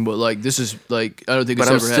anything. But like, this is like, I don't think it's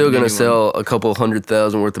ever happened. But I'm still going to sell a couple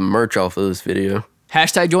 100,000 worth of merch off of this video.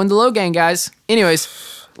 Hashtag join the Low Gang, guys. Anyways.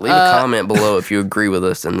 Leave a comment below if you agree with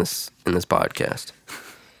us in this podcast.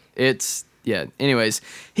 Anyways.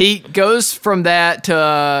 He goes from that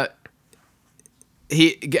to...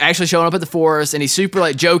 he actually showing up at the forest, and he's super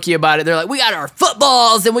like jokey about it. They're like, we got our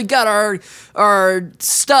footballs and we got our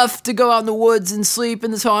stuff to go out in the woods and sleep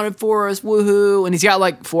in this haunted forest. Woohoo! And he's got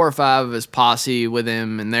like 4 or 5 of his posse with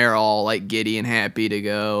him, and they're all like giddy and happy to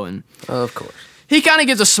go. And of course, he kind of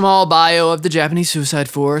gives a small bio of the Japanese suicide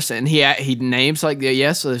forest, and he names like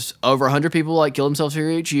so there's over 100 people like kill themselves here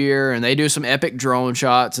each year, and they do some epic drone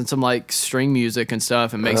shots and some like string music and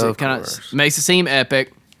stuff, and makes it seem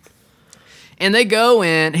epic. And they go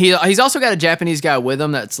in. He's also got a Japanese guy with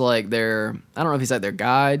him that's like their, I don't know if he's like their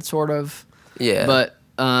guide, sort of. Yeah. But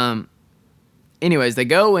anyways, they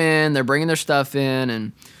go in. They're bringing their stuff in,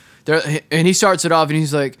 and he starts it off, and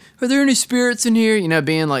he's like, "Are there any spirits in here?" You know,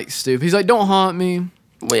 being like stupid. He's like, "Don't haunt me."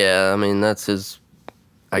 Well, yeah, I mean that's his.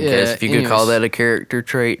 I guess if you could call that a character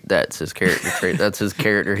trait, that's his character trait. That's his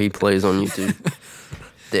character he plays on YouTube.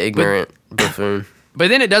 The ignorant buffoon. But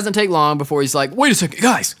then it doesn't take long before he's like, "Wait a second,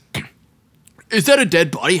 guys. Is that a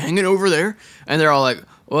dead body hanging over there?" And they're all like,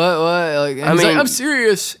 what? Like, and he's like, I'm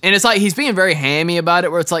serious. And it's like, he's being very hammy about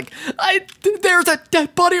it, where it's like, there's a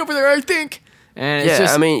dead body over there, I think. And it's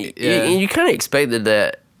just, you kind of expected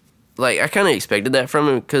that. Like, I kind of expected that from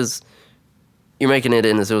him, because you're making it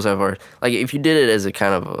in the suicide forest. Like, if you did it as a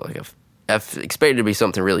kind of I expected it to be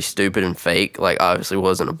something really stupid and fake, like, obviously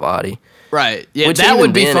wasn't a body. Right. Yeah, that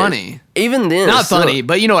would be funny. Even then. Not funny,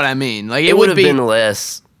 but you know what I mean. Like, it would have been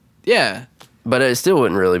less. Yeah. But it still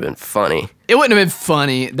wouldn't really been funny. It wouldn't have been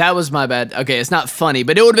funny. That was my bad. Okay, it's not funny,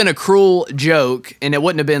 but it would have been a cruel joke, and it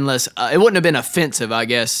wouldn't have been it wouldn't have been offensive, I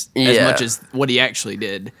guess, as much as what he actually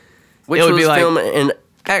did. Which would be like an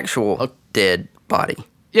actual dead body.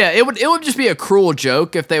 Yeah, it would just be a cruel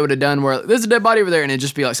joke if they would have done where there's a dead body over there, and it'd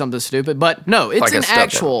just be like something stupid. But no, it's like an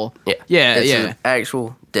actual. An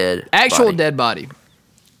actual dead. Dead body.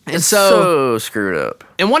 And it's so screwed up.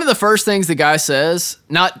 And one of the first things the guy says,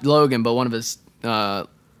 not Logan, but one of his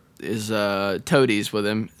toadies with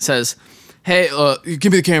him, says, "Hey,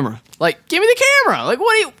 give me the camera." Like, give me the camera. Like,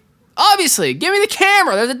 what do you? Obviously, give me the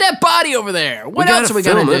camera. There's a dead body over there. What else are we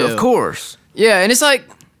gonna do? Of course. Yeah, and it's like,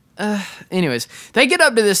 anyways, they get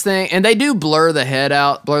up to this thing, and they do blur the head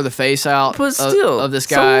out, blur the face out, but still, of this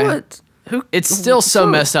guy. So what? It's still so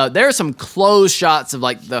messed up. There are some close shots of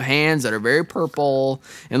like the hands that are very purple,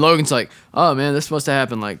 and Logan's like, "Oh man, this must have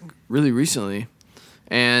happened like really recently."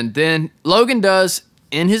 And then Logan does,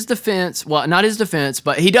 in his defense, well, not his defense,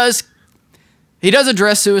 but he does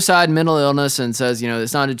address suicide and mental illness and says,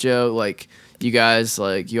 it's not a joke. Like, you guys,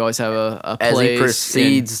 like, you always have a place. As he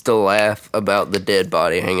proceeds to laugh about the dead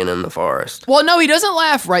body hanging in the forest. Well, no, he doesn't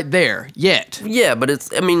laugh right there yet. Yeah, but it's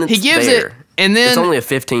he gives there. It, and then it's only a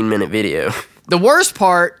 15-minute video. The worst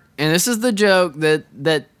part, and this is the joke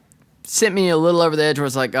that sent me a little over the edge, where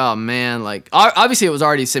it's like, oh man, like, obviously it was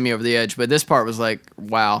already sent me over the edge, but this part was like,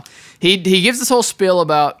 wow. He gives this whole spiel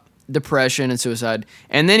about depression and suicide,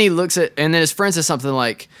 and then he looks at, and then his friend says something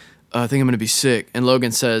like, I think I'm gonna be sick, and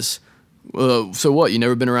Logan says, so what, you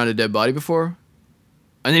never been around a dead body before?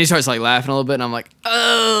 And then he starts like laughing a little bit, and I'm like,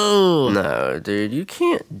 oh. No, dude, you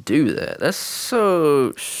can't do that. That's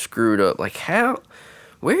so screwed up. Like, how?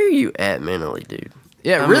 Where are you at mentally, dude?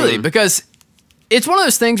 Yeah, I really, mean, because it's one of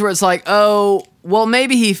those things where it's like, oh, well,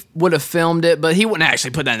 maybe he would have filmed it, but he wouldn't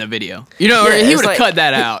actually put that in the video. You know, or Yeah, he it's would have like, cut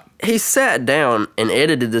that out. He sat down and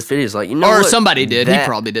edited this video. It's like, you know Or what? somebody did. He That-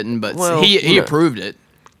 probably didn't, but Well, he you know. approved it.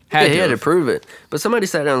 Yeah, he to had to have. prove it. But somebody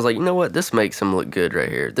sat down and was like, you know what? This makes him look good right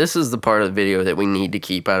here. This is the part of the video that we need to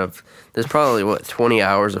keep out of. There's probably, 20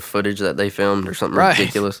 hours of footage that they filmed or something Right.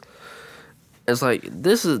 ridiculous. It's like,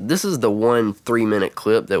 this is the 1 3-minute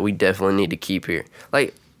clip that we definitely need to keep here.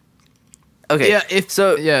 Like, okay. Yeah,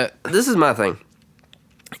 So, this is my thing.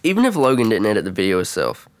 Even if Logan didn't edit the video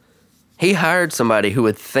himself, he hired somebody who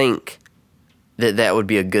would think that would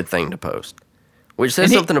be a good thing to post. Which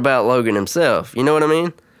says something about Logan himself. You know what I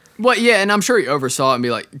mean? Well, yeah, and I'm sure he oversaw it and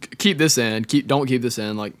be like, keep this in, don't keep this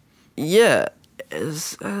in. Like, Yeah.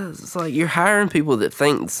 It's like you're hiring people that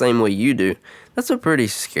think the same way you do. That's a pretty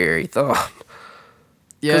scary thought.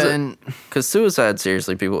 yeah, and Because suicide,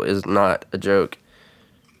 seriously, people, is not a joke.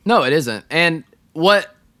 no, it isn't. And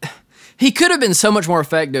he could have been so much more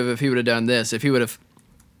effective if he would have done this. If he would have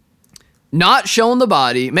not shown the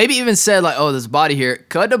body, maybe even said like, oh, there's a body here,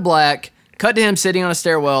 cut to black, cut to him sitting on a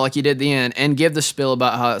stairwell like he did at the end, and give the spill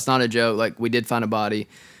about how it's not a joke, like we did find a body.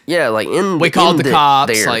 Yeah, like We called the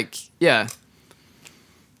cops, there. like, yeah.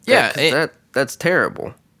 Yeah, Yeah, that's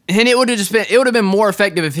terrible. and it would have been more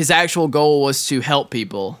effective if his actual goal was to help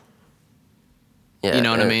people. Yeah, You know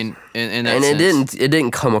what I mean? In that and sense. it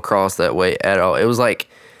didn't come across that way at all. It was like,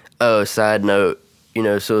 oh, side note,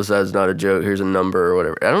 suicide's not a joke. Here's a number or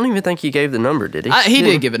whatever. I don't even think he gave the number, did he? He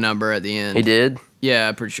did give a number at the end. He did. Yeah,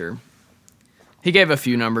 I'm pretty sure. He gave a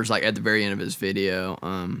few numbers like at the very end of his video.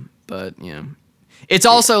 But it's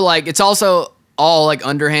also all like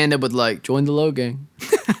underhanded with like join the Low Gang.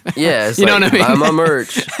 Yeah, it's You know like, what I mean? buy my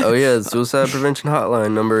merch. Oh yeah, the suicide prevention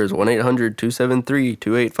hotline number is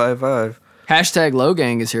 1-800-273-2855. Hashtag Low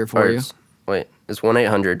Gang is here for you. It's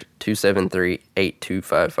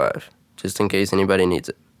 1-800-273-8255. Just in case anybody needs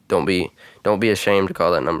it. Don't be ashamed to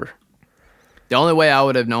call that number. The only way I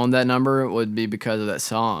would have known that number would be because of that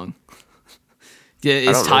song. Yeah,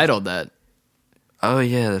 it's don't know. titled that. Oh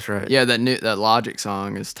yeah, that's right. Yeah, that Logic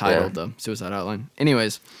song is titled the Suicide Hotline.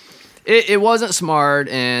 Anyways, it wasn't smart,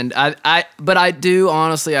 and but I do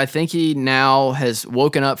honestly, I think he now has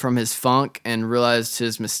woken up from his funk and realized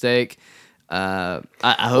his mistake. I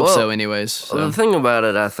hope so. Anyways, so. The thing about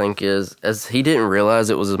it, I think, is as he didn't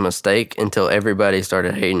realize it was a mistake until everybody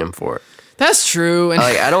started hating him for it. That's true. And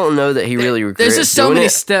Like, I don't know that he really regrets there's just so doing many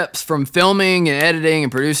it. steps from filming and editing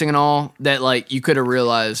and producing and all that like you could have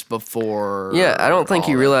realized before. Yeah, I don't think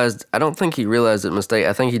he all that. realized. I don't think he realized the mistake.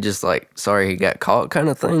 I think he just like sorry he got caught kind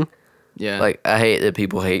of thing. Yeah. Like, I hate that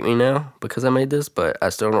people hate me now because I made this, but I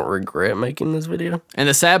still don't regret making this video. And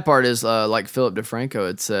the sad part is, like Philip DeFranco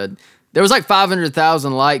had said, there was like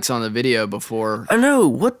 500,000 likes on the video before I know,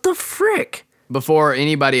 what the frick?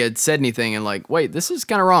 anybody had said anything, and like, wait, this is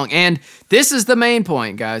kind of wrong. And this is the main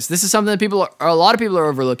point, guys. This is something that a lot of people are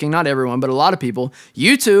overlooking. Not everyone, but a lot of people.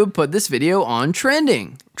 YouTube put this video on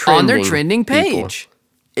trending on their trending people. page.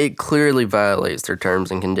 It clearly violates their terms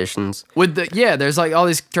and conditions. There's like all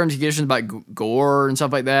these terms and conditions about gore and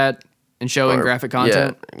stuff like that, and showing graphic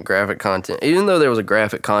content. Yeah, graphic content. Even though there was a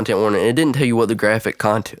graphic content warning, it didn't tell you what the graphic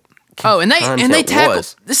content. Oh, and they tackle.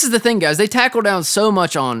 was. This is the thing, guys. They tackle down so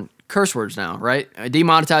much on curse words now, right?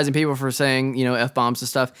 Demonetizing people for saying F-bombs and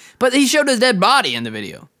stuff. But he showed his dead body in the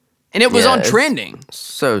video, and it was on it's trending.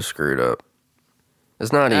 So screwed up.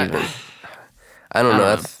 It's not even. I don't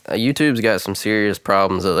know. YouTube's got some serious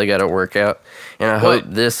problems that they got to work out, and I hope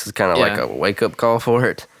this is kind of like a wake up call for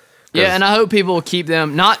it. Yeah, and I hope people will keep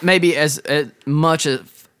them not maybe as much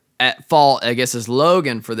at fault, I guess, as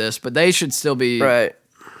Logan for this, but they should still be Right.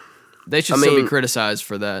 They should still be criticized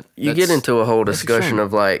for that. You get into a whole discussion extreme.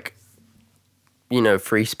 of like,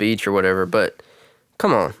 free speech or whatever, but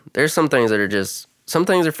come on, there's some things that are just some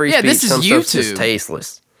things are free speech. This is some stuff's just YouTube.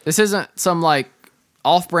 tasteless. This isn't some like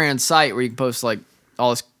off-brand site where you can post like all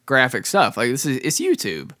this graphic stuff. Like it's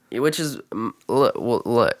YouTube. Which is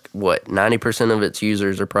look, what 90% of its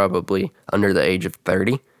users are probably under the age of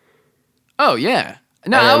 30. Oh yeah.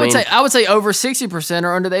 No, I would say over 60%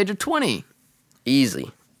 are under the age of 20.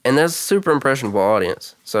 Easy. And that's a super impressionable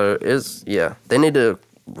audience. So they need to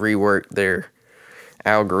rework their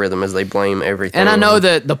algorithm as they blame everything. And I know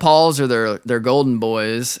that the Pauls are their golden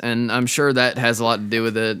boys, and I'm sure that has a lot to do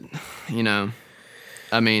with it.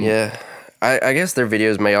 I mean, yeah, I guess their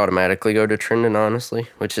videos may automatically go to trending, honestly,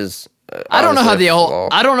 which is I don't know how honestly a flaw.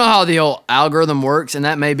 I don't know how the whole algorithm works, and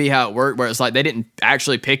that may be how it worked, where it's like they didn't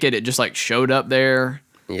actually pick it; it just like showed up there.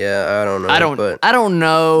 Yeah, I don't know. But I don't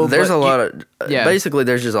know. there's but a lot of yeah. basically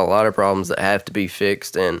there's just a lot of problems that have to be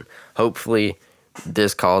fixed, and hopefully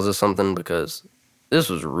this causes something because this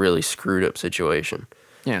was a really screwed up situation.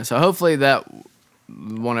 Yeah, so hopefully that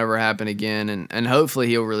won't ever happen again, and hopefully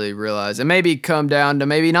he'll really realize, and maybe come down to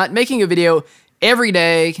maybe not making a video every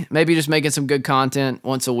day, maybe just making some good content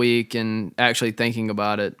once a week and actually thinking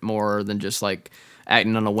about it more than just like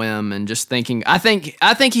acting on a whim and just thinking. I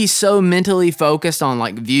think he's so mentally focused on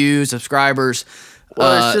like views, subscribers,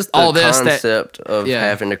 Well, it's just the all this concept of yeah.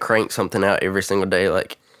 having to crank something out every single day.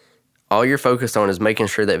 Like, all you're focused on is making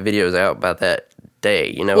sure that video's out by that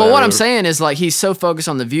day. You know. Well, what I I'm mean? saying is like he's so focused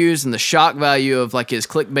on the views and the shock value of like his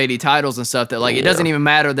clickbaity titles and stuff that like it doesn't even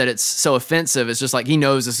matter that it's so offensive. It's just like he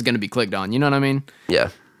knows this is going to be clicked on. You know what I mean? Yeah.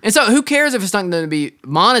 And so who cares if it's not going to be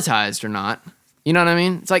monetized or not? You know what I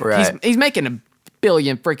mean? It's like Right. he's making $1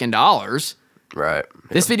 billion freaking dollars. Right.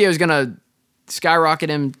 This video is going to skyrocket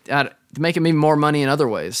him to make him even more money in other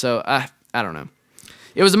ways. So I don't know.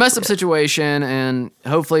 It was a messed up situation, and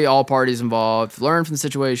hopefully all parties involved learn from the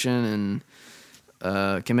situation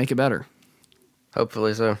and can make it better.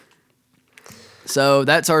 Hopefully so. So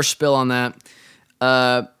that's our spill on that.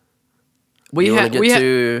 We You wanna have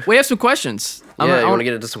get we have some questions. Yeah, you want to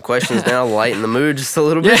get into some questions now, lighten the mood just a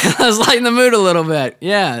little bit? Yeah, let's lighten the mood a little bit.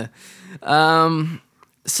 Yeah.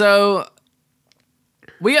 So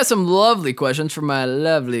we got some lovely questions from my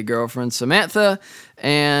lovely girlfriend Samantha,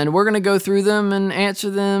 and we're gonna go through them and answer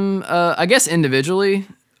them. I guess individually.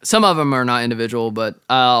 Some of them are not individual, but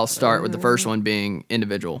I'll start with the first one being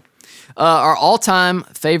individual. Our all-time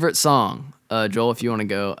favorite song. Joel, if you want to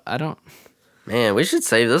go. I don't. Man, we should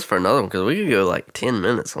save this for another one because we could go like 10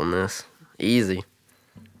 minutes on this. Easy.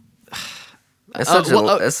 That's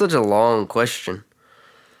such a long question.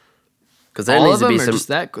 Because there All needs of to them, be or some just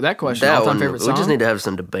that question. that All-time one. favorite We song. just need to have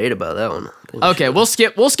some debate about that one. Okay, we'll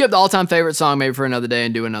skip the all-time favorite song maybe for another day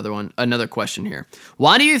and do another question here.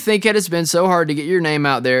 Why do you think it has been so hard to get your name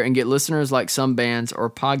out there and get listeners like some bands or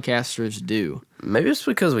podcasters do? Maybe it's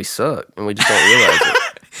because we suck and we just don't realize it.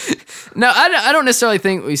 No, I don't necessarily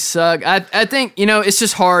think we suck. I think, it's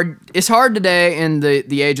just hard. It's hard today in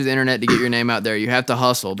the age of the internet to get your name out there. You have to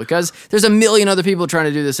hustle because there's a million other people trying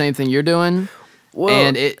to do the same thing you're doing. Well,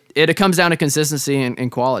 and it comes down to consistency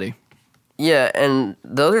and quality. Yeah, and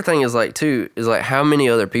the other thing is like how many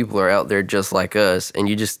other people are out there just like us, and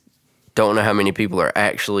you just don't know how many people are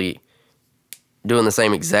actually doing the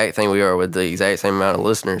same exact thing we are with the exact same amount of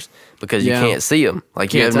listeners because you can't see them.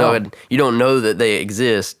 Like you don't know that they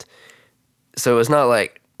exist. So it's not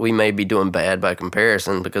like we may be doing bad by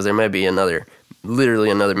comparison because there may be literally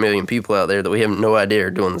another million people out there that we have no idea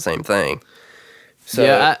are doing the same thing.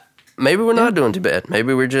 So maybe we're not doing too bad.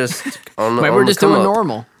 Maybe we're just on the maybe we're just doing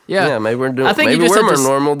normal. Yeah, maybe we're doing. I think maybe you just we're have more to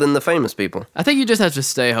normal than the famous people. I think you just have to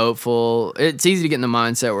stay hopeful. It's easy to get in the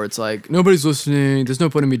mindset where it's like nobody's listening. There's no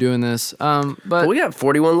point in me doing this. But we got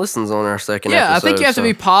 41 listens on our second episode. I think you have to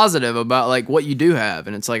be positive about like what you do have,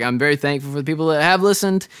 and it's like I'm very thankful for the people that have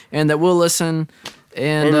listened and that will listen.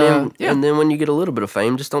 And then when you get a little bit of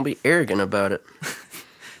fame, just don't be arrogant about it.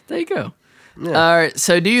 There you go. Yeah. All right.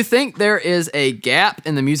 So, do you think there is a gap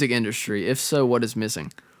in the music industry? If so, what is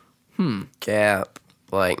missing? Gap,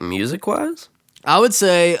 like music wise? I would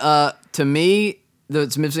say, to me,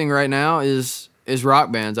 that's missing right now is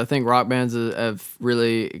rock bands. I think rock bands have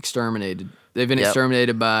really exterminated. They've been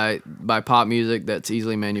exterminated by pop music that's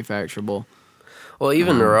easily manufacturable. Well,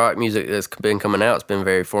 even the rock music that's been coming out, it's been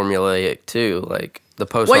very formulaic too. Like the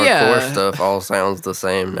post-hardcore stuff all sounds the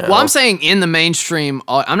same now. Well, I'm saying in the mainstream.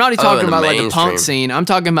 I'm not even talking about like the punk mainstream scene. I'm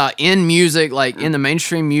talking about in music, like in the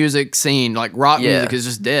mainstream music scene. Like rock music is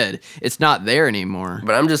just dead. It's not there anymore.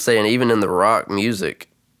 But I'm just saying, even in the rock music,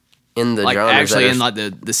 in the like genres actually that in like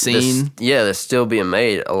the scene. that's still being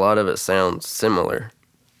made. A lot of it sounds similar.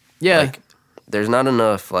 Yeah. Like, there's not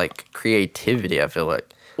enough like creativity. I feel like.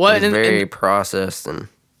 Well, it's very processed and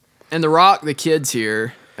the rock the kids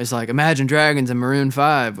here is like Imagine Dragons and Maroon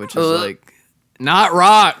 5, which is like not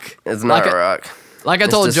rock. It's not rock. Like I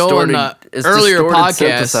told Joel in the earlier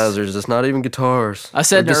podcast, synthesizers. It's not even guitars. I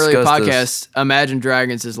said in an earlier podcast, Imagine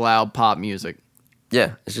Dragons is loud pop music.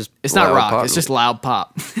 Yeah, it's not rock. It's just loud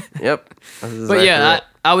pop. Yep. But yeah,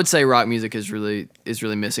 I would say rock music is really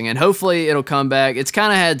missing, and hopefully it'll come back. It's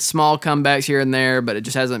kind of had small comebacks here and there, but it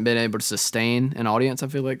just hasn't been able to sustain an audience. I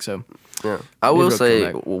feel like so. Yeah, I will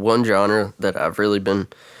say one genre that I've really been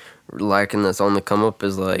liking that's on the come up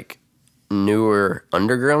is like newer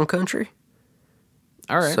underground country.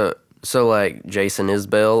 All right. So like Jason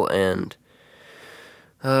Isbell and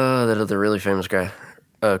That other really famous guy,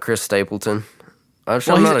 Chris Stapleton.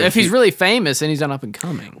 Well, if he's really famous and he's not up and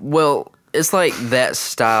coming. Well, it's like that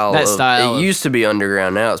style. It used to be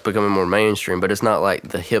underground. Now it's becoming more mainstream, but it's not like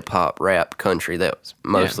the hip hop rap country that was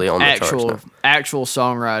mostly on the charts now. Actual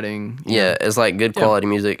songwriting. Yeah, it's like good quality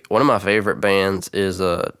music. One of my favorite bands is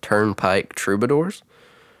Turnpike Troubadours,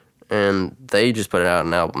 and they just put out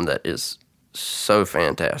an album that is so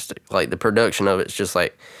fantastic. Like the production of it's just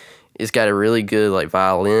like it's got a really good like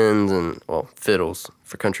violins and fiddles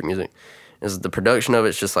for country music. The production of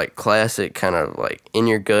it's just like classic kind of like in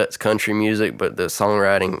your guts country music, but the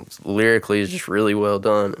songwriting lyrically is just really well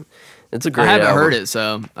done. It's a great album. I haven't heard it,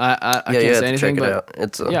 so I can't say anything. Check it out.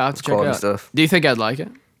 It's I have to check it out. Stuff. Do you think I'd like it?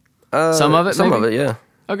 Some of it, some of it, yeah.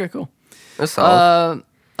 Okay, cool. That's solid.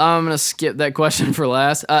 I'm gonna skip that question for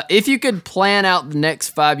last. If you could plan out the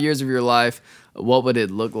next 5 years of your life, what would it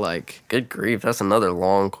look like? Good grief, that's another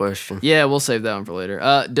long question. Yeah, we'll save that one for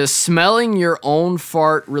later. Does smelling your own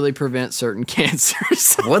fart really prevent certain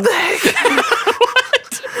cancers? What the heck?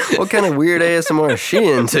 What kind of weird ASMR is she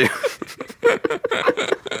into?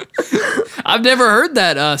 I've never heard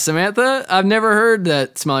that, Samantha. I've never heard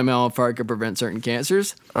that smelling my own fart could prevent certain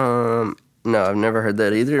cancers. No, I've never heard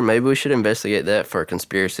that either. Maybe we should investigate that for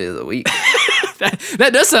Conspiracy of the Week.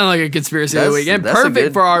 That does sound like a conspiracy of the week, and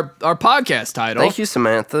perfect for our podcast title. Thank you,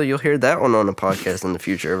 Samantha. You'll hear that one on a podcast in the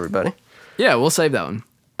future, everybody. Yeah, we'll save that one.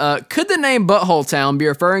 Could the name Butthole Town be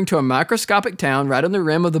referring to a microscopic town right on the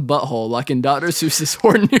rim of the butthole, like in Dr. Seuss's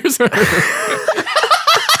Horton Hears a Who?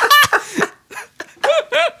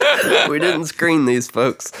 We didn't screen these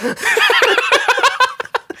folks.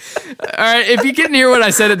 All right, if you couldn't hear what I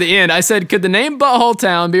said at the end, I said, could the name Butthole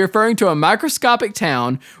Town be referring to a microscopic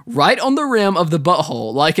town right on the rim of the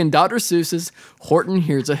butthole, like in Dr. Seuss's Horton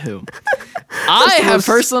Hears a Who? I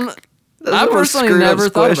personally never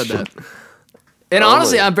thought about that. And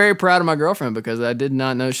honestly, I'm very proud of my girlfriend because I did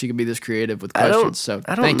not know she could be this creative with questions.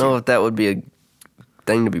 I don't know if that would be a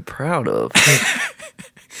thing to be proud of.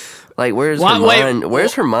 Like,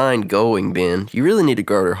 where's her mind going, Ben? You really need to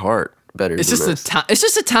guard her heart. It's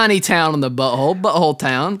just a tiny town on the butthole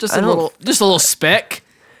town, just a little speck.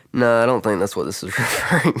 No, I don't think that's what this is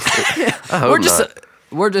referring to. I hope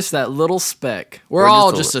we're just that little speck. We're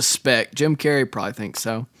all just a speck. Jim Carrey probably thinks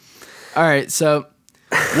so. All right, so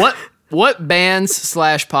what bands /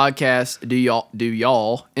 podcasts do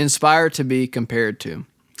y'all inspire to be compared to?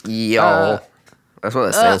 Y'all. That's what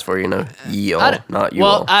that stands for, you know. Y'all, not you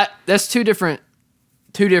all. Well, that's two different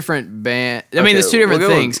bands. I mean, there's two different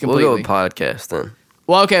things completely. We'll go with podcast then.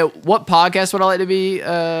 Well, okay. What podcast would I like to be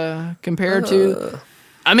compared to?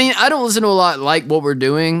 I mean, I don't listen to a lot like what we're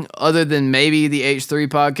doing, other than maybe the H3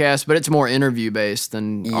 podcast, but it's more interview based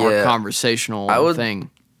than our conversational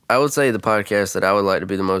thing. I would say the podcast that I would like to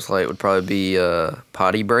be the most like would probably be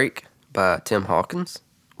Potty Break by Tim Hawkins.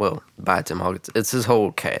 Well, by Tim Hawkins. It's his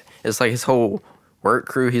whole cat. It's like his whole work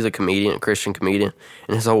crew. He's a comedian, a Christian comedian,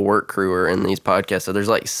 and his whole work crew are in these podcasts. So there's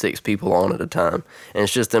like 6 people on at a time, and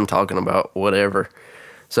it's just them talking about whatever.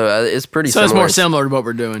 So it's pretty. So it's more similar to what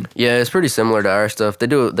we're doing. Yeah, it's pretty similar to our stuff. They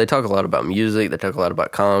talk a lot about music. They talk a lot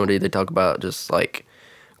about comedy. They talk about just like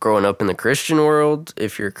growing up in the Christian world.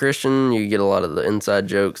 If you're a Christian, you get a lot of the inside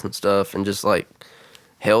jokes and stuff, and just like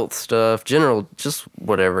health stuff, general, just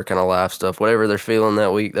whatever kind of life stuff, whatever they're feeling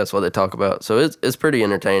that week. That's what they talk about. So it's pretty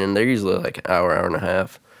entertaining. They're usually like an hour and a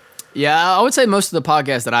half. Yeah, I would say most of the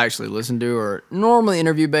podcasts that I actually listen to are normally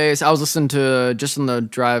interview based. I was listening to, just on the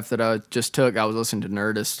drive that I just took, I was listening to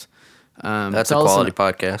Nerdist. That's a quality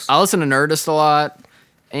podcast. I listen to Nerdist a lot.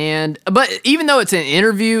 But even though it's an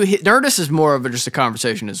interview, Nerdist is more of just a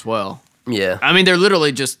conversation as well. Yeah. I mean, they're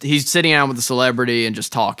literally he's sitting down with a celebrity and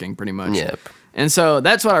just talking pretty much. Yep. And so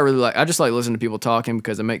that's what I really like. I just like listening to people talking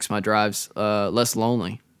because it makes my drives less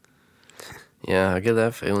lonely. Yeah, I get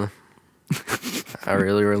that feeling. I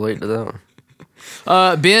really relate to that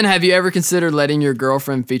one. Ben, have you ever considered letting your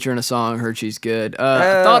girlfriend feature in a song? Heard she's good.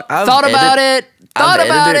 Thought about it.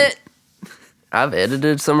 I've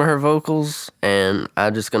edited some of her vocals, and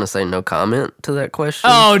I'm just going to say no comment to that question.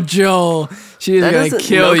 Oh, Joel. She's going to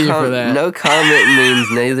kill you for that. No comment means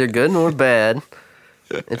neither good nor bad.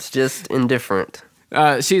 It's just indifferent.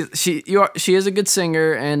 She is a good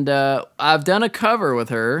singer, and I've done a cover with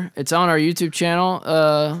her. It's on our YouTube channel.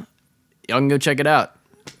 Y'all can go check it out.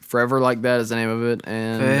 Forever Like That is the name of it.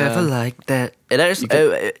 And Forever Like That. It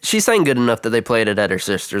actually, she sang good enough that they played it at her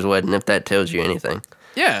sister's wedding, if that tells you anything.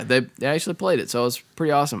 Yeah, they actually played it, so it was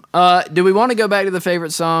pretty awesome. Do we want to go back to the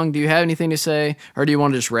favorite song? Do you have anything to say, or do you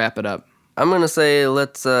want to just wrap it up? I'm going to say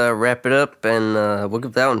let's wrap it up, and we'll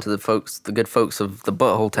give that one to the good folks of the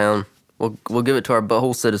Butthole Town. We'll give it to our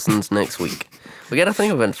butthole citizens next week. We got to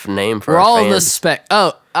think of a name for We're our all fans. in the spec.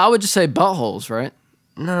 Oh, I would just say buttholes, right?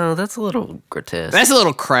 No, that's a little grotesque. That's a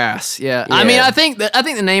little crass. Yeah. I mean, I think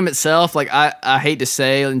the name itself, like I hate to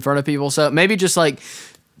say in front of people, so maybe just like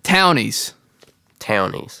townies.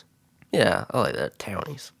 Townies. Yeah, I like that.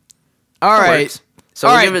 Townies. All That right. works. So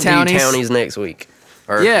All we'll right, give it townies. to you townies next week.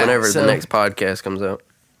 Or Yeah, whenever so- the next podcast comes out.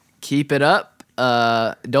 Keep it up.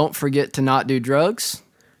 Don't forget to not do drugs.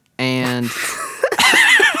 And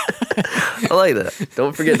I like that.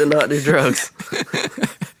 Don't forget to not do drugs.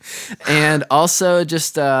 and also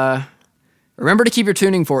just remember to keep your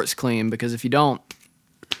tuning forks clean, because if you don't,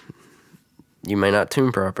 You may not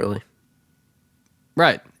tune properly.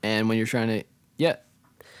 right. And when you're trying to, yeah,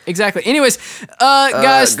 exactly. Anyways,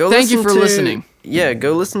 guys, Go thank you for listen to- listening. Yeah,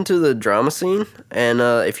 go listen to the drama scene. And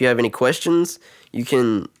if you have any questions, you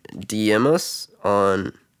can DM us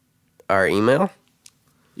on our email.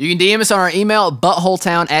 You can DM us on our email,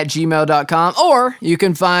 buttholetown@gmail.com, or you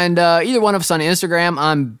can find either one of us on Instagram.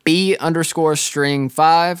 I'm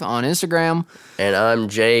B_string5 on Instagram. And I'm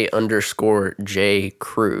J_J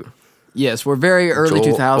Crew. Yes, we're very early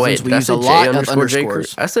Joel- 2000s. Wait, We did I use say a lot of J_J Crew?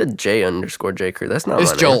 underscores. I said J_J Crew. That's not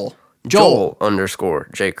It's my Joel. name. Joel.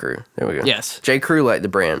 Joel_J Crew. There we go. Yes. J Crew like the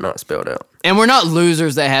brand, not spelled out. And we're not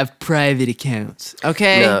losers that have private accounts,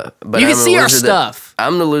 okay? No, but you can I'm the see our loser stuff.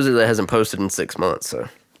 I'm the loser that hasn't posted in 6 months, so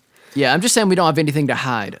Yeah, I'm just saying we don't have anything to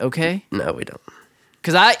hide, okay? no, we don't.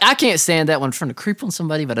 Because I can't stand that when I'm trying to creep on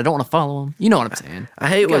somebody, but I don't want to follow them. You know what I'm saying? I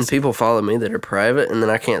hate when guys- people follow me that are private and then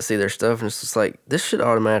I can't see their stuff, and it's just like, this should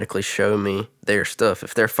automatically show me their stuff.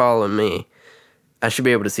 If they're following me, I should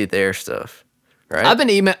be able to see their stuff, right? I've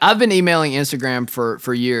been emailing Instagram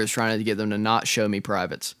for years trying to get them to not show me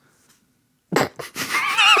privates.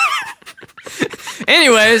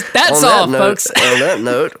 Anyways, that's all, folks. On that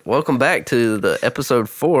note, welcome back to the episode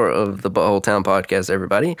 4 of the Butthole Town podcast,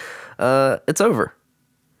 everybody. It's over.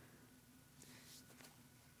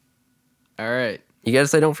 All right. You gotta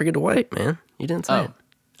say, don't forget to wipe, man. You didn't say it.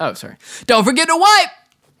 Oh, sorry. Don't forget to wipe.